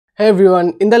Hey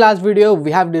everyone, in the last video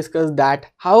we have discussed that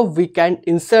how we can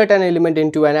insert an element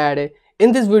into an array.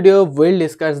 In this video we'll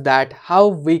discuss that how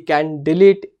we can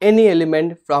delete any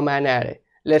element from an array.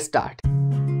 Let's start.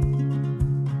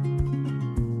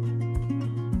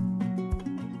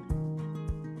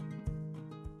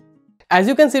 As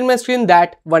you can see in my screen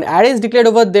that one array is declared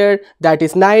over there, that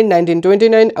is 9, 19,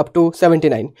 29 up to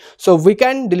 79. So we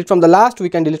can delete from the last, we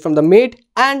can delete from the mid,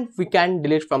 and we can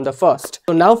delete from the first.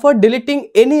 So now for deleting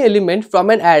any element from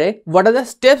an array, what are the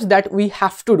steps that we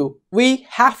have to do? We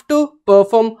have to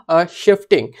perform a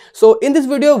shifting. So in this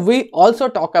video we also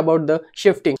talk about the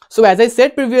shifting. So as I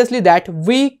said previously that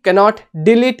we cannot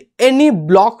delete any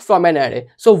block from an array.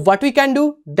 So what we can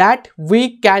do, that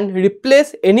we can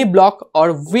replace any block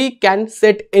or we can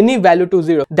set any value to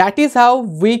 0. That is how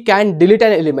we can delete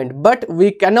an element, but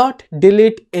we cannot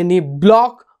delete any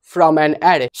block from an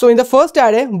array. So in the first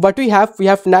array what we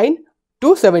have 9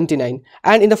 to 79,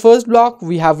 and in the first block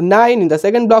we have 9, in the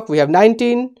second block we have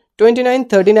 19, 29,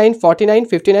 39, 49,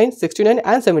 59, 69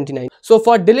 and 79. So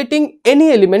for deleting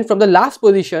any element from the last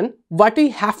position, what we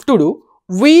have to do,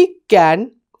 we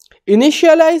can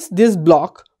initialize this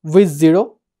block with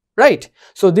 0, right?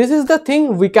 So this is the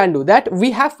thing we can do, that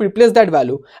we have replaced that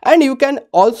value, and you can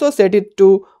also set it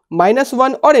to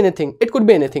 -1 or anything, it could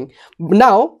be anything.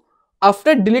 Now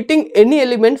after deleting any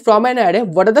element from an array,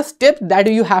 what are the steps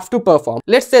that you have to perform?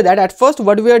 Let's say that at first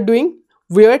what we are doing,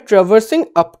 we are traversing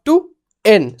up to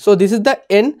n. So this is the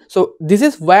n, so this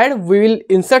is where we will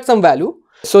insert some value.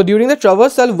 So during the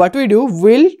traversal what we do,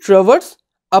 we'll traverse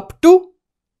up to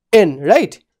n,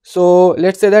 right? So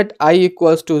let's say that I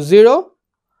equals to 0,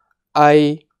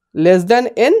 I less than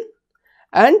n,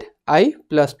 and I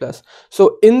plus plus.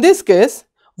 So in this case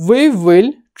we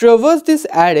will traverse this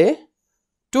array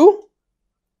to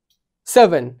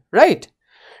 7, right?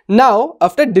 Now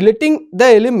after deleting the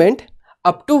element,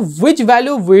 up to which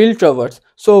value we will traverse?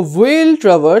 So we will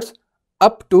traverse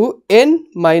up to n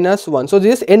minus 1. So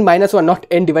this is n minus 1, not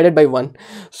n divided by 1.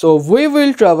 So we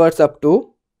will traverse up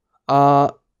to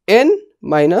n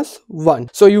minus 1.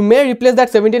 So you may replace that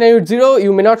 79 with 0,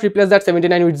 you may not replace that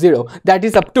 79 with 0. That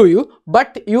is up to you,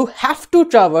 but you have to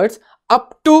traverse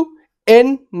up to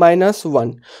n minus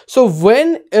 1. So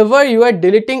whenever you are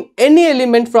deleting any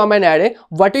element from an array,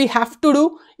 what we have to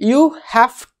do, you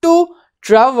have to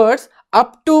traverse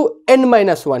up to n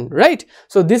minus 1, right?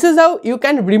 So this is how you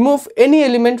can remove any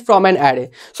element from an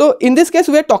array. So in this case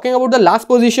we are talking about the last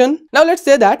position. Now let's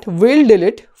say that we'll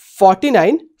delete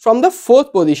 49 from the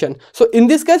 4th position. So in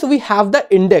this case we have the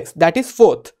index, that is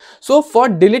 4th. So for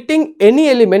deleting any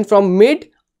element from mid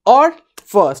or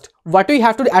first, what we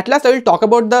have to do, at last I will talk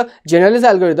about the generalized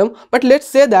algorithm, but let's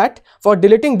say that for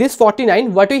deleting this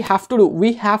 49, what we have to do,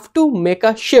 we have to make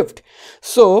a shift.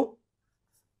 So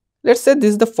let's say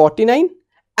this is the 49,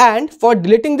 and for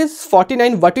deleting this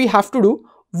 49, what we have to do,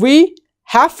 we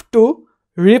have to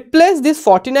replace this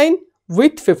 49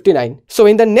 with 59. So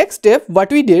in the next step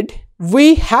what we did,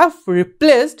 we have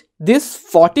replaced this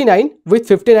 49 with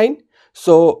 59.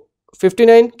 So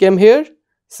 59 came here,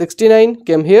 69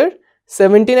 came here,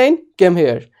 79 came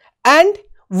here, and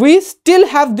we still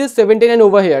have this 79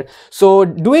 over here. So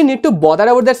do we need to bother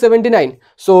about that 79?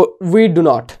 So we do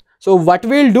not. So what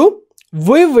we will do,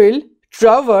 we will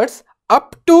traverse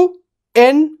up to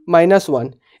n minus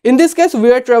 1. In this case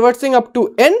we are traversing up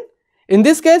to n. In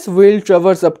this case we will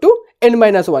traverse up to n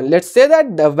minus 1. Let's say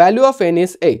that the value of n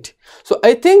is 8. So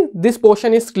I think this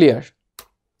portion is clear.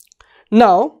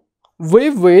 Now we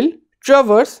will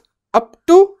traverse up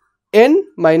to n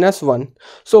minus 1.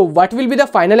 So what will be the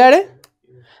final array?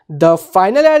 The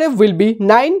final array will be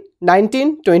 9,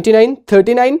 19, 29,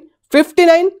 39,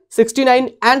 59,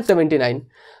 69 and 79.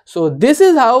 So this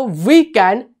is how we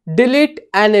can delete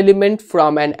an element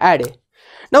from an array.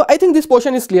 Now I think this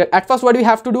portion is clear. At first what we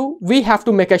have to do, we have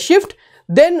to make a shift,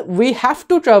 then we have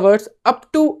to traverse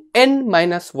up to n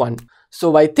minus 1.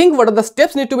 So I think what are the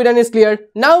steps need to be done is clear.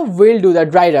 Now we'll do the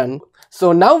dry run.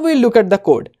 So now we'll look at the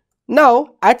code.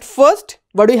 Now at first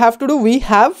what we have to do, we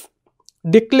have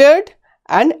declared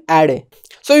an array.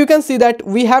 So you can see that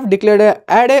we have declared an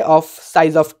array of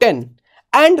size of 10,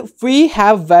 and we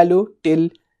have value till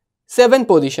 7th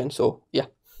position. So yeah,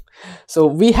 so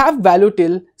we have value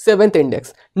till 7th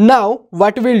index. Now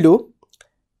what we'll do,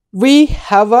 we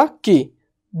have a key,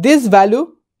 this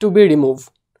value to be removed.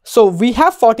 So we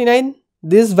have 49,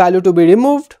 this value to be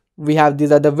removed. We have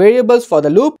these are the variables for the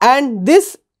loop, and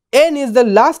this n is the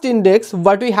last index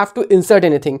what we have to insert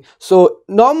anything. So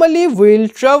normally we will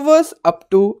traverse up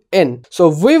to n. So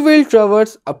we will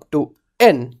traverse up to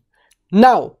n.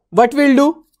 Now what we'll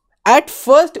do, at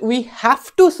first we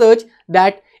have to search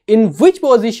that in which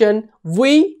position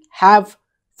we have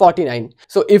 49.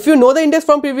 So if you know the index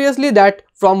from previously, that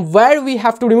from where we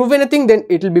have to remove anything, then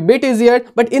it will be a bit easier.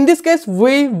 But in this case,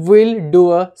 we will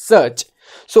do a search.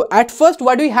 So at first,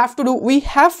 what we have to do, we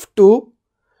have to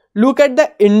look at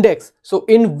the index. So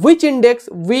in which index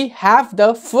we have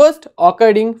the first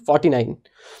occurring 49.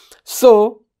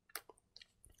 So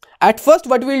at first,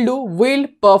 what we'll do, we'll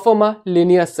perform a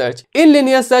linear search. In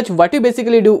linear search, what we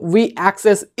basically do, we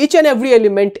access each and every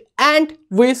element and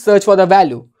we search for the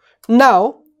value.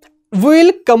 Now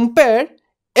we'll compare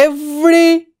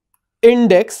every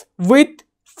index with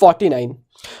 49.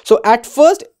 So at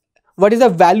first, what is the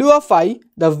value of I?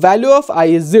 The value of I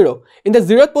is 0. In the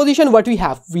 0th position, what we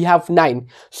have? We have 9.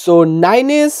 So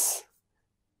 9 is,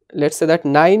 let's say that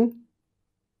 9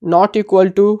 not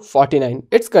equal to 49.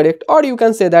 It's correct. Or you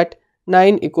can say that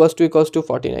 9 equals to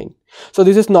 49. So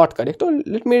this is not correct. So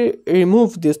let me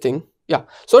remove this thing. Yeah.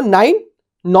 So 9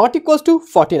 not equals to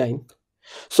 49.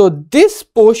 So this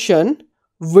portion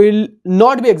will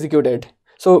not be executed.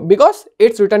 So because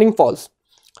it's returning false.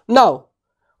 Now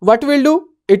what we'll do,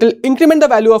 it will increment the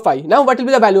value of I. Now what will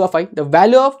be the value of I? The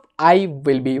value of I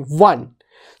will be 1.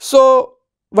 So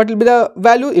what will be the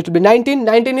value? It will be 19.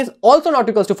 19 is also not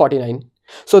equals to 49.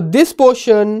 So this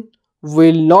portion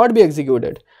will not be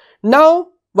executed. Now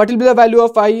what will be the value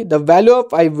of I? The value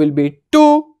of I will be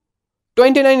 2.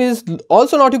 29 is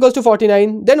also not equals to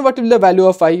 49. Then what will be the value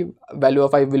of I? Value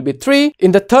of I will be 3.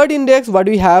 In the third index, what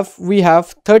we have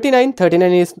 39.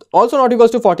 39 is also not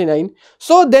equals to 49.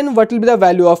 So then what will be the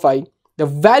value of I? The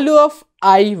value of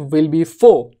I will be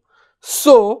 4.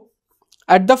 So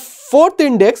at the fourth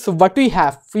index, what we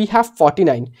have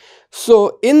 49.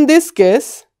 So in this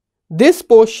case, this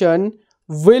portion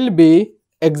will be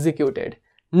executed.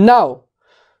 Now,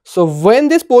 so when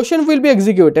this portion will be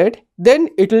executed, then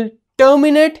it will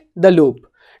terminate the loop.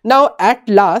 Now at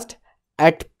last,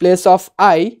 at place of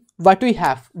I, what we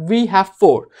have? We have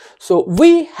 4. So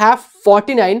we have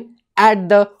 49 at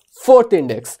the fourth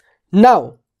index.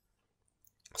 Now,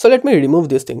 so let me remove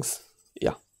these things.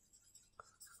 Yeah.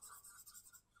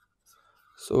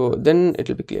 So then it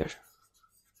will be clear.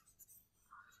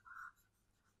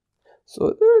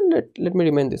 So let me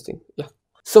remain this thing. Yeah.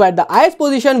 So at the ith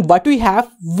position, what we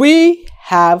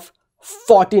have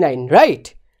 49,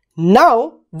 right?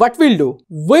 Now what we'll do,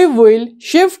 we will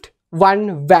shift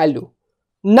one value.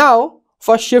 Now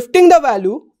for shifting the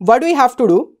value, what we have to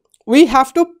do, we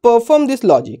have to perform this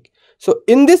logic. So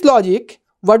in this logic,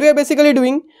 what we are basically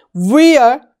doing, we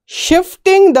are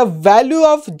shifting the value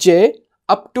of j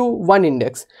up to one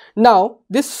index. Now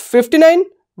this 59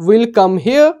 will come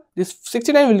here, this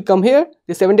 69 will come here,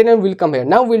 this 79 will come here.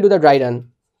 Now we'll do the dry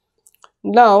run.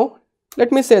 Now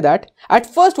let me say that at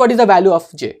first, what is the value of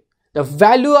j? The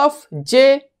value of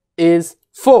j is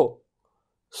 4.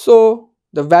 So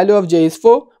the value of j is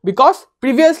 4 because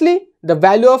previously the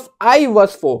value of I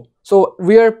was 4. So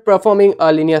we are performing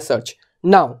a linear search.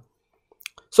 Now,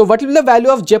 so what will be the value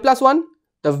of j plus 1?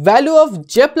 The value of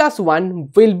j plus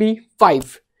 1 will be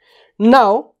 5.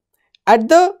 Now at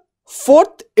the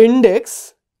fourth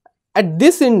index, at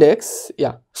this index,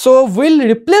 yeah, so we'll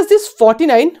replace this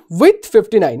 49 with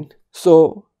 59.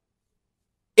 So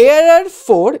ARR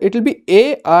 4, it will be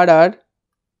ARR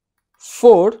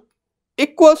 4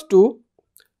 equals to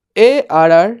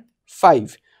ARR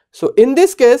 5. So in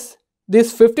this case,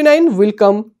 this 59 will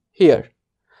come here.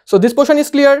 So this portion is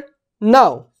clear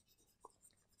now.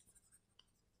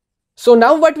 So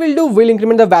now what we'll do, we'll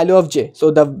increment the value of j.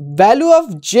 So the value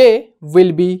of j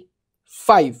will be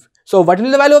 5. So what will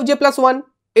be the value of j plus 1?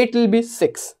 It will be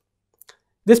 6.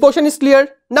 This portion is clear.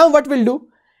 Now what we'll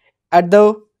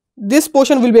do, this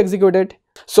portion will be executed.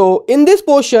 So in this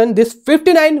portion, this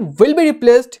 59 will be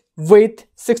replaced with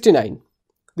 69.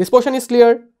 This portion is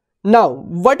clear. Now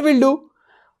what we'll do,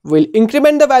 we'll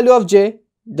increment the value of j.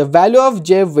 The value of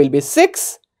j will be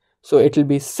 6. So it will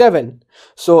be 7.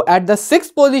 So at the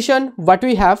sixth position, what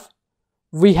we have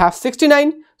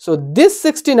 69. So this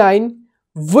 69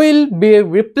 will be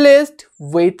replaced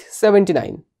with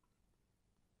 79.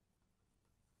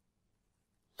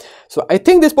 So I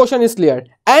think this portion is clear,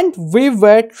 and we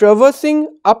were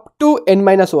traversing up to n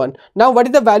minus 1. Now what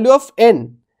is the value of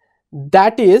n?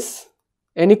 That is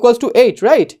n equals to 8,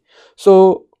 right?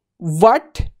 So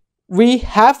what we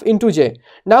have into j?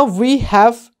 Now we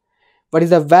have, what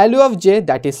is the value of j?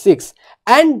 That is 6,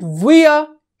 and we are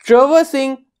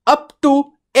traversing up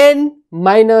to n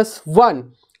minus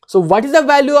 1. So what is the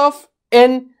value of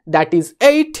n? That is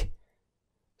 8.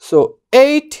 So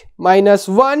 8 minus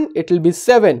 1, it will be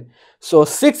 7. So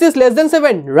 6 is less than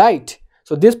 7, right?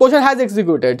 So this portion has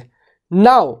executed.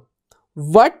 Now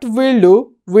what we'll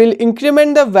do, we'll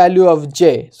increment the value of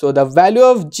j. So the value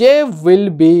of j will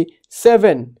be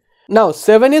 7. Now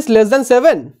 7 is less than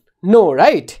 7? No,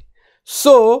 right?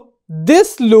 So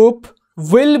this loop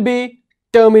will be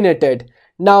terminated.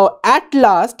 Now at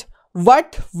last,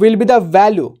 what will be the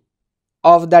value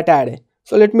of that array?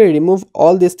 So let me remove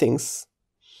all these things.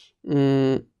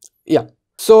 Yeah.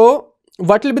 So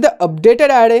what will be the updated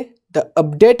array? The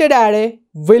updated array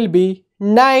will be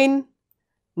 9,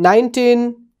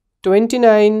 19,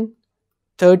 29,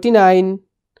 39,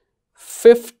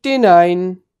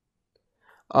 59,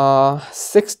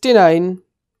 69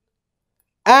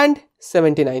 and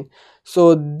 79.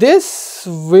 So this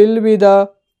will be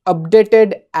the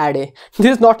updated array.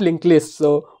 This is not linked list,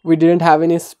 so we didn't have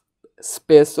any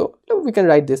space, so we can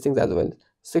write these things as well.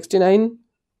 69.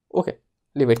 Okay,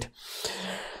 leave it.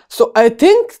 So I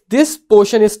think this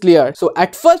portion is clear. So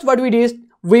at first what we did,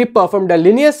 we performed a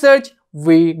linear search,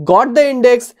 we got the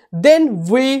index, then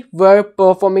we were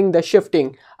performing the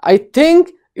shifting. I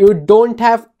think you don't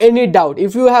have any doubt.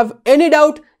 If you have any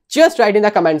doubt, just write in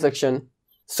the comment section.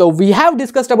 So we have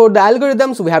discussed about the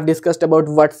algorithms, we have discussed about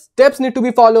what steps need to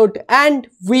be followed, and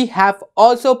we have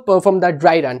also performed the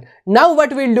dry run. Now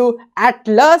what we'll do, at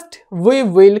last we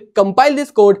will compile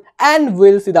this code and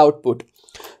we'll see the output.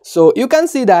 So you can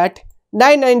see that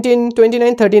 9, 19,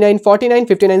 29, 39, 49,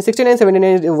 59, 69,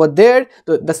 79 is over there,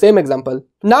 the same example.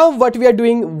 Now what we are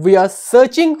doing, we are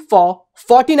searching for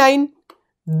 49.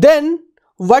 Then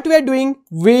what we are doing,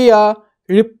 we are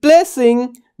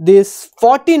replacing this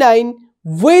 49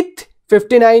 with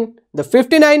 59, the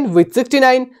 59 with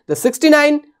 69, the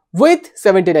 69 with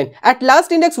 79. At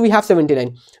last index we have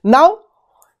 79. Now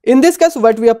in this case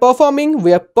what we are performing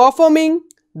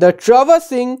the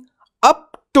traversing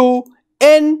up to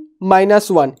n minus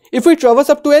 1. If we traverse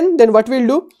up to n, then what we'll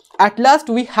do, at last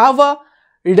we have a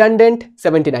redundant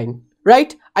 79,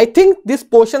 right? I think these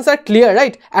portions are clear,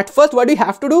 right? At first what we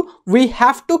have to do, we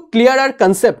have to clear our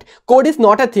concept. Code is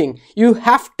not a thing, you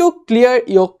have to clear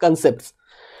your concepts.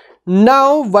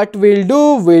 Now what we'll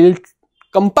do, we'll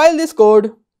compile this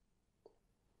code.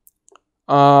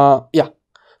 Yeah,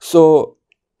 so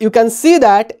you can see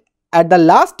that at the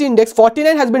last index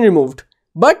 49 has been removed,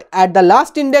 but at the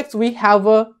last index we have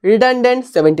a redundant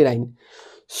 79.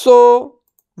 So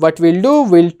what we'll do,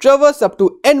 we'll traverse up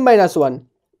to n minus 1.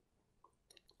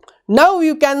 Now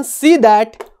you can see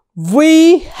that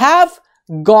we have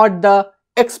got the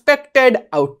expected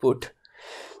output.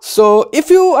 So if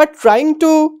you are trying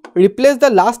to replace the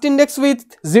last index with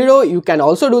 0, you can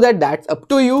also do that, that's up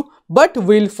to you, but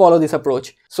we'll follow this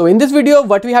approach. So in this video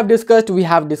what we have discussed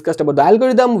about the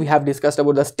algorithm, we have discussed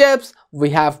about the steps,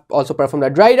 we have also performed a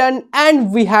dry run,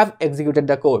 and we have executed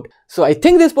the code. So I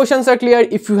think these portions are clear.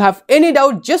 If you have any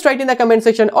doubt, just write in the comment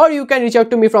section, or you can reach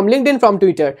out to me from LinkedIn, from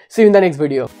Twitter. See you in the next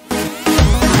video.